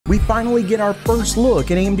we finally get our first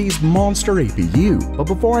look at AMD's monster APU. But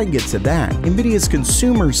before I get to that, Nvidia's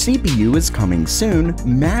Consumer CPU is coming soon,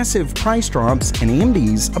 massive price drops, and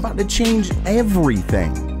AMD's about to change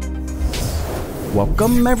everything.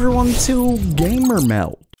 Welcome everyone to Gamer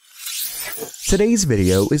Melt. Today's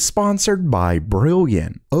video is sponsored by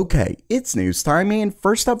Brilliant. Okay, it's news time, and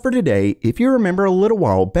first up for today, if you remember a little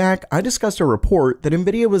while back, I discussed a report that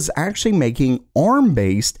Nvidia was actually making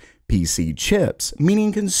ARM-based PC chips,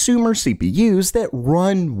 meaning consumer CPUs that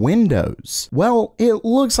run Windows. Well, it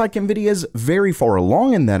looks like Nvidia's very far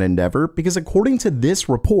along in that endeavor because according to this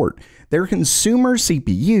report, their consumer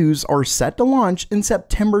CPUs are set to launch in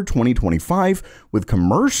September 2025, with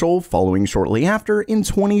commercial following shortly after in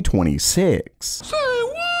 2026.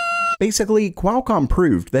 Basically, Qualcomm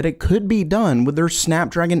proved that it could be done with their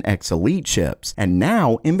Snapdragon X Elite chips, and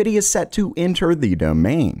now Nvidia is set to enter the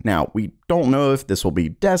domain. Now, we don't know if this will be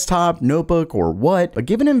desktop, notebook, or what, but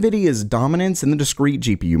given Nvidia's dominance in the discrete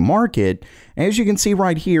GPU market, as you can see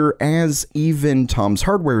right here, as even Tom's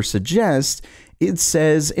Hardware suggests, it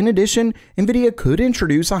says, in addition, Nvidia could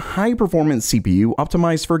introduce a high-performance CPU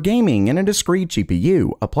optimized for gaming and a discrete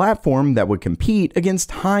GPU, a platform that would compete against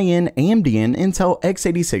high-end AMD and Intel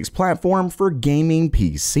x86 platform for gaming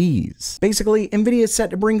PCs. Basically, Nvidia is set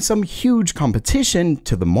to bring some huge competition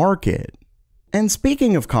to the market. And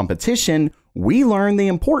speaking of competition, we learned the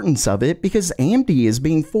importance of it because AMD is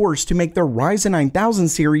being forced to make their Ryzen 9000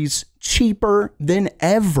 series cheaper than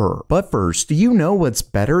ever. But first, do you know what's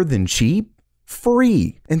better than cheap?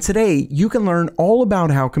 Free. And today you can learn all about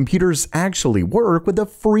how computers actually work with a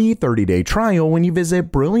free 30-day trial when you visit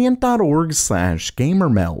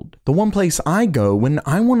brilliant.org/gamermeld, the one place I go when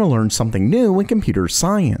I want to learn something new in computer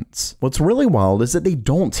science. What's really wild is that they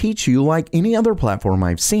don't teach you like any other platform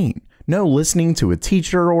I've seen. No listening to a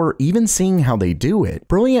teacher or even seeing how they do it.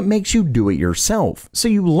 Brilliant makes you do it yourself, so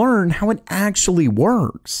you learn how it actually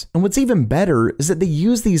works. And what's even better is that they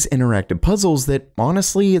use these interactive puzzles that,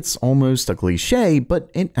 honestly, it's almost a cliche, but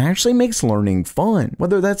it actually makes learning fun.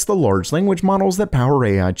 Whether that's the large language models that power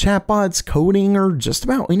AI chatbots, coding, or just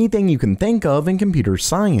about anything you can think of in computer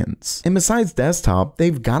science. And besides desktop,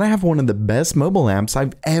 they've got to have one of the best mobile apps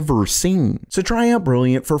I've ever seen. So try out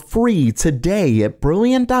Brilliant for free today at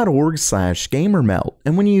brilliant.org/gamermelt,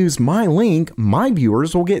 and when you use my link, my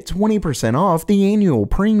viewers will get 20% off the annual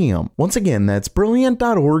premium. Once again, that's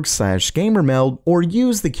brilliant.org/gamermelt, or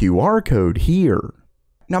use the QR code here.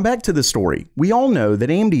 Now back to the story. We all know that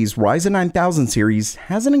AMD's Ryzen 9000 series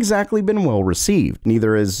hasn't exactly been well received,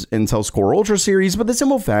 neither has Intel's Core Ultra series, but the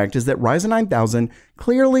simple fact is that Ryzen 9000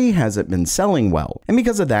 clearly hasn't been selling well. And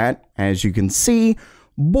because of that, as you can see,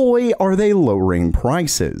 boy are they lowering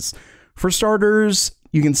prices. For starters,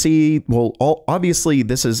 you can see, well, obviously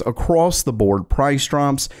this is across the board price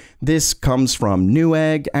drops. This comes from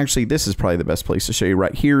Newegg. Actually, this is probably the best place to show you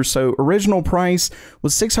right here. So original price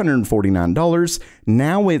was $649.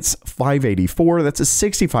 Now it's $584. That's a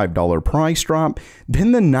 $65 price drop.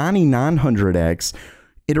 Then the 9900X.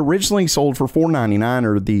 It originally sold for $499,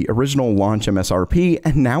 or the original launch MSRP,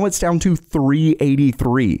 and now it's down to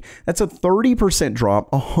 $383. That's a 30% drop,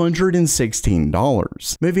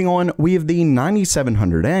 $116. Moving on, we have the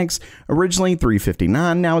 9700X, originally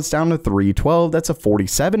 $359, now it's down to $312. That's a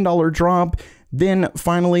 $47 drop. Then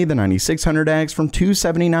finally, the 9600X from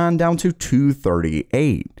 $279 down to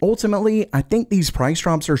 $238. Ultimately, I think these price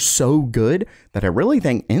drops are so good that I really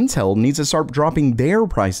think Intel needs to start dropping their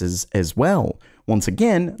prices as well. Once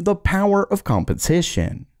again, the power of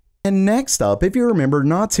competition. And next up, if you remember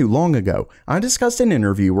not too long ago, I discussed an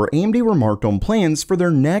interview where AMD remarked on plans for their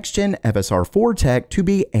next-gen FSR4 tech to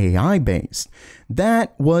be AI-based.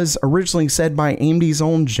 That was originally said by AMD's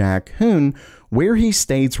own Jack Hoon, where he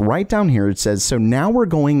states right down here, it says, so now we're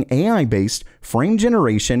going AI-based frame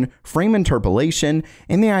generation, frame interpolation,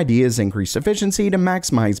 and the idea is increased efficiency to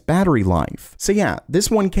maximize battery life. So yeah, this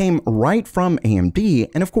one came right from AMD,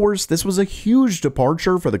 and of course, this was a huge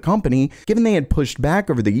departure for the company, given they had pushed back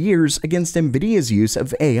over the years against Nvidia's use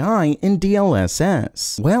of AI in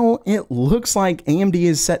DLSS. Well, it looks like AMD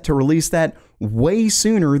is set to release that way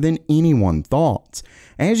sooner than anyone thought.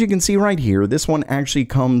 As you can see right here, this one actually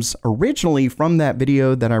comes originally from that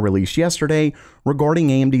video that I released yesterday regarding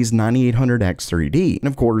AMD's 9800X 3D. And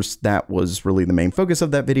of course, that was really the main focus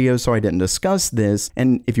of that video, so I didn't discuss this.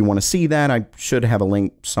 And if you want to see that, I should have a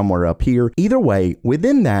link somewhere up here. Either way,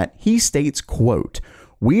 within that, he states, quote,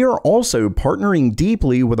 We are also partnering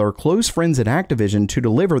deeply with our close friends at Activision to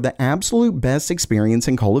deliver the absolute best experience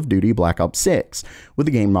in Call of Duty Black Ops 6, with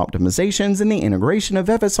the game optimizations and the integration of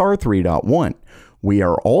FSR 3.1. We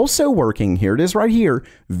are also working, here it is right here,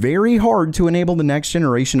 very hard to enable the next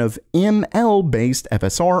generation of ML-based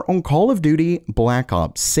FSR on Call of Duty Black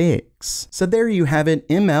Ops 6. So there you have it,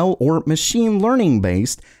 ML or machine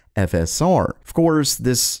learning-based FSR. Of course,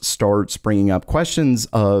 this starts bringing up questions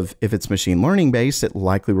of if it's machine learning based, it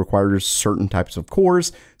likely requires certain types of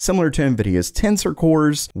cores, similar to Nvidia's Tensor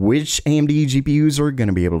cores. Which AMD GPUs are going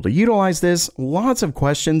to be able to utilize this? Lots of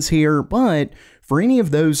questions here, but for any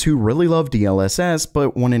of those who really love DLSS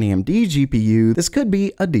but want an AMD GPU, this could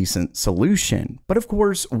be a decent solution. But of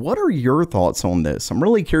course, what are your thoughts on this? I'm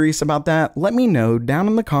really curious about that. Let me know down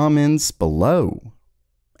in the comments below.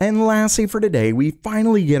 And lastly for today, we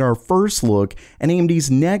finally get our first look at AMD's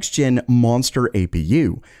next-gen monster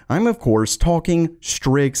APU. I'm of course talking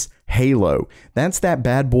Strix Halo. That's that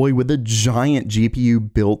bad boy with a giant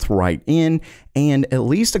GPU built right in, and at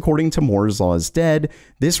least according to Moore's Law is dead,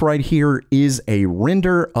 this right here is a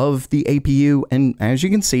render of the APU, and as you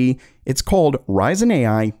can see, it's called Ryzen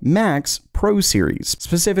AI Max Pro Series.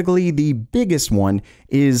 Specifically, the biggest one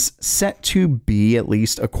is set to be, at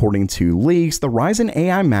least according to leaks, the Ryzen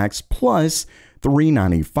AI Max Plus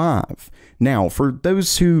 395. Now, for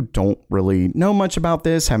those who don't really know much about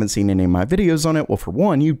this, haven't seen any of my videos on it, well, for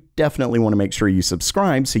one, you definitely want to make sure you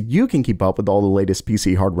subscribe so you can keep up with all the latest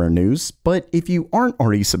PC hardware news. But if you aren't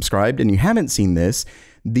already subscribed and you haven't seen this,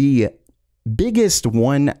 the biggest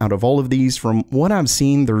one out of all of these, from what I've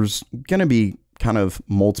seen, there's going to be kind of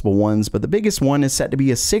multiple ones, but the biggest one is set to be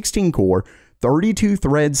a 16-core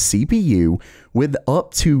 32-thread CPU with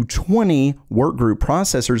up to 20 workgroup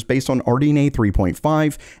processors based on RDNA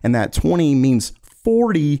 3.5, and that 20 means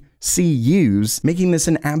 40 CUs, making this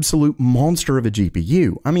an absolute monster of a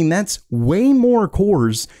GPU. I mean, that's way more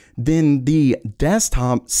cores than the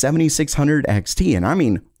desktop 7600 XT, and I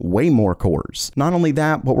mean way more cores. Not only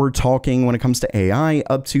that, but we're talking, when it comes to AI,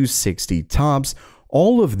 up to 60 TOPS.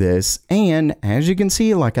 All of this, and as you can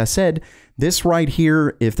see, like I said, this right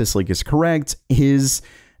here, if this leak is correct, is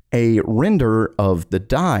a render of the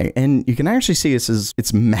die. And you can actually see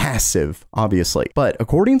it's massive, obviously. But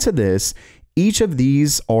according to this, each of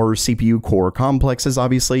these are CPU core complexes,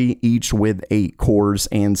 obviously, each with 8 cores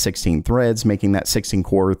and 16 threads, making that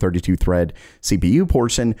 16-core, 32-thread CPU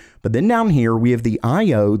portion. But then down here, we have the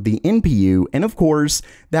I/O, the NPU, and of course,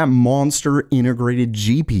 that monster integrated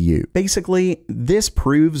GPU. Basically, this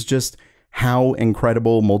proves just how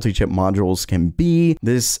incredible multi-chip modules can be.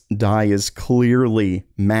 This die is clearly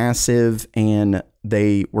massive, and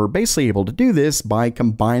they were basically able to do this by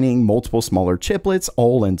combining multiple smaller chiplets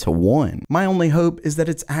all into one. My only hope is that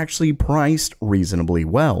it's actually priced reasonably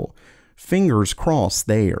well. Fingers crossed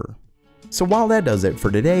there. So while that does it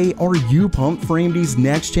for today, are you pumped for AMD's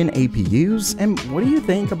next-gen APUs? And what do you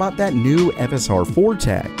think about that new FSR 4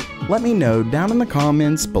 tech? Let me know down in the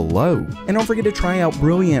comments below. And don't forget to try out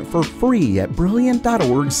Brilliant for free at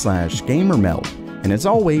brilliant.org/gamermelt. And as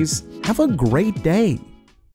always, have a great day.